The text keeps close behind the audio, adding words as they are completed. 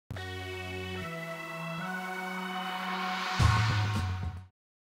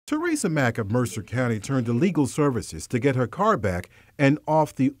Teresa Mack of Mercer County turned to legal services to get her car back and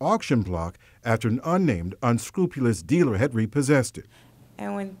off the auction block after an unnamed, unscrupulous dealer had repossessed it.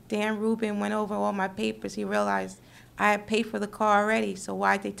 And when Dan Rubin went over all my papers, he realized I had paid for the car already, so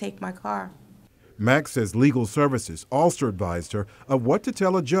why'd they take my car? Mack says legal services also advised her of what to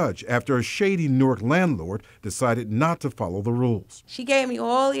tell a judge after a shady Newark landlord decided not to follow the rules. She gave me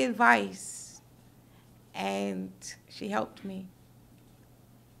all the advice, and she helped me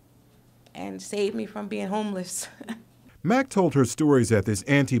and saved me from being homeless. Mack told her stories at this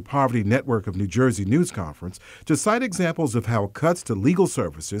Anti-Poverty Network of New Jersey news conference to cite examples of how cuts to legal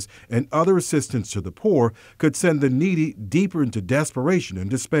services and other assistance to the poor could send the needy deeper into desperation and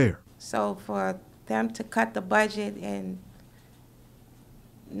despair. So for them to cut the budget and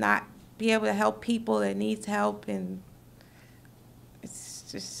not be able to help people that needs help, and it's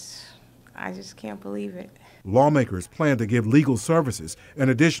just, I just can't believe it. Lawmakers plan to give legal services an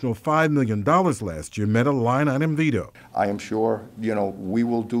additional $5 million last year, met a line-item veto. I am sure, we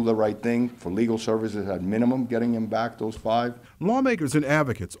will do the right thing for legal services at minimum, getting them back those $5. Lawmakers and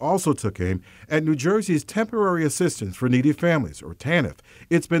advocates also took aim at New Jersey's Temporary Assistance for Needy Families, or TANF.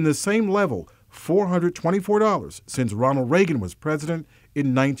 It's been the same level, $424, since Ronald Reagan was president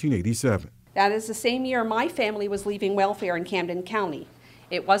in 1987. That is the same year my family was leaving welfare in Camden County.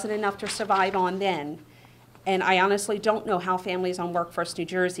 It wasn't enough to survive on then. And I honestly don't know how families on Workforce New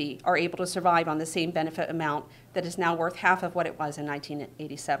Jersey are able to survive on the same benefit amount that is now worth half of what it was in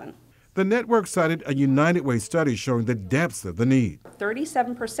 1987. The network cited a United Way study showing the depths of the need.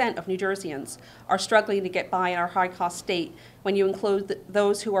 37% of New Jerseyans are struggling to get by in our high-cost state when you include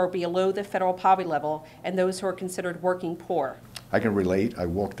those who are below the federal poverty level and those who are considered working poor. I can relate. I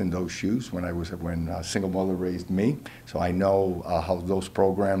walked in those shoes when a single mother raised me, so I know how those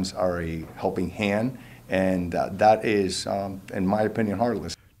programs are a helping hand. And that is, in my opinion,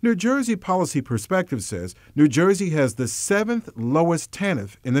 heartless. New Jersey Policy Perspective says New Jersey has the 7th lowest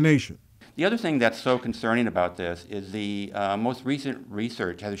TANF in the nation. The other thing that's so concerning about this is the most recent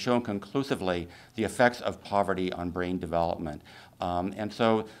research has shown conclusively the effects of poverty on brain development. And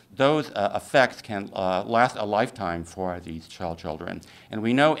so those effects can last a lifetime for these children. And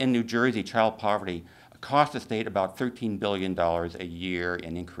we know in New Jersey, child poverty cost the state about $13 billion a year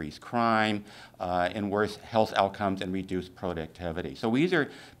in increased crime, in worse health outcomes, and reduced productivity. So we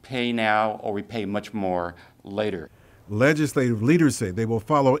either pay now or we pay much more later. Legislative leaders say they will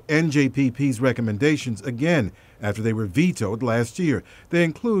follow NJPP's recommendations again after they were vetoed last year. They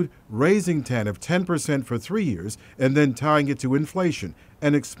include raising TANF 10% for 3 years and then tying it to inflation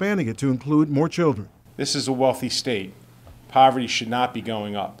and expanding it to include more children. This is a wealthy state. Poverty should not be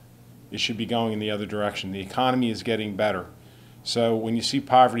going up. It should be going in the other direction. The economy is getting better. So when you see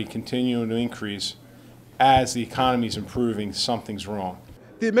poverty continuing to increase as the economy is improving, something's wrong.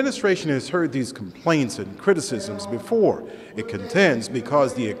 The administration has heard these complaints and criticisms before. It contends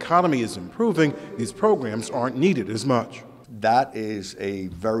because the economy is improving, these programs aren't needed as much. That is a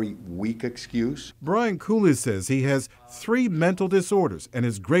very weak excuse. Brian Coolidge says he has 3 mental disorders and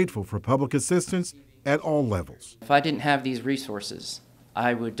is grateful for public assistance at all levels. If I didn't have these resources,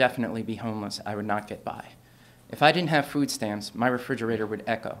 I would definitely be homeless. I would not get by. If I didn't have food stamps, my refrigerator would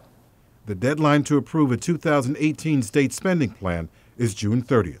echo. The deadline to approve a 2018 state spending plan is June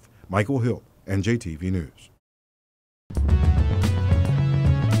 30th. Michael Hill, NJTV News.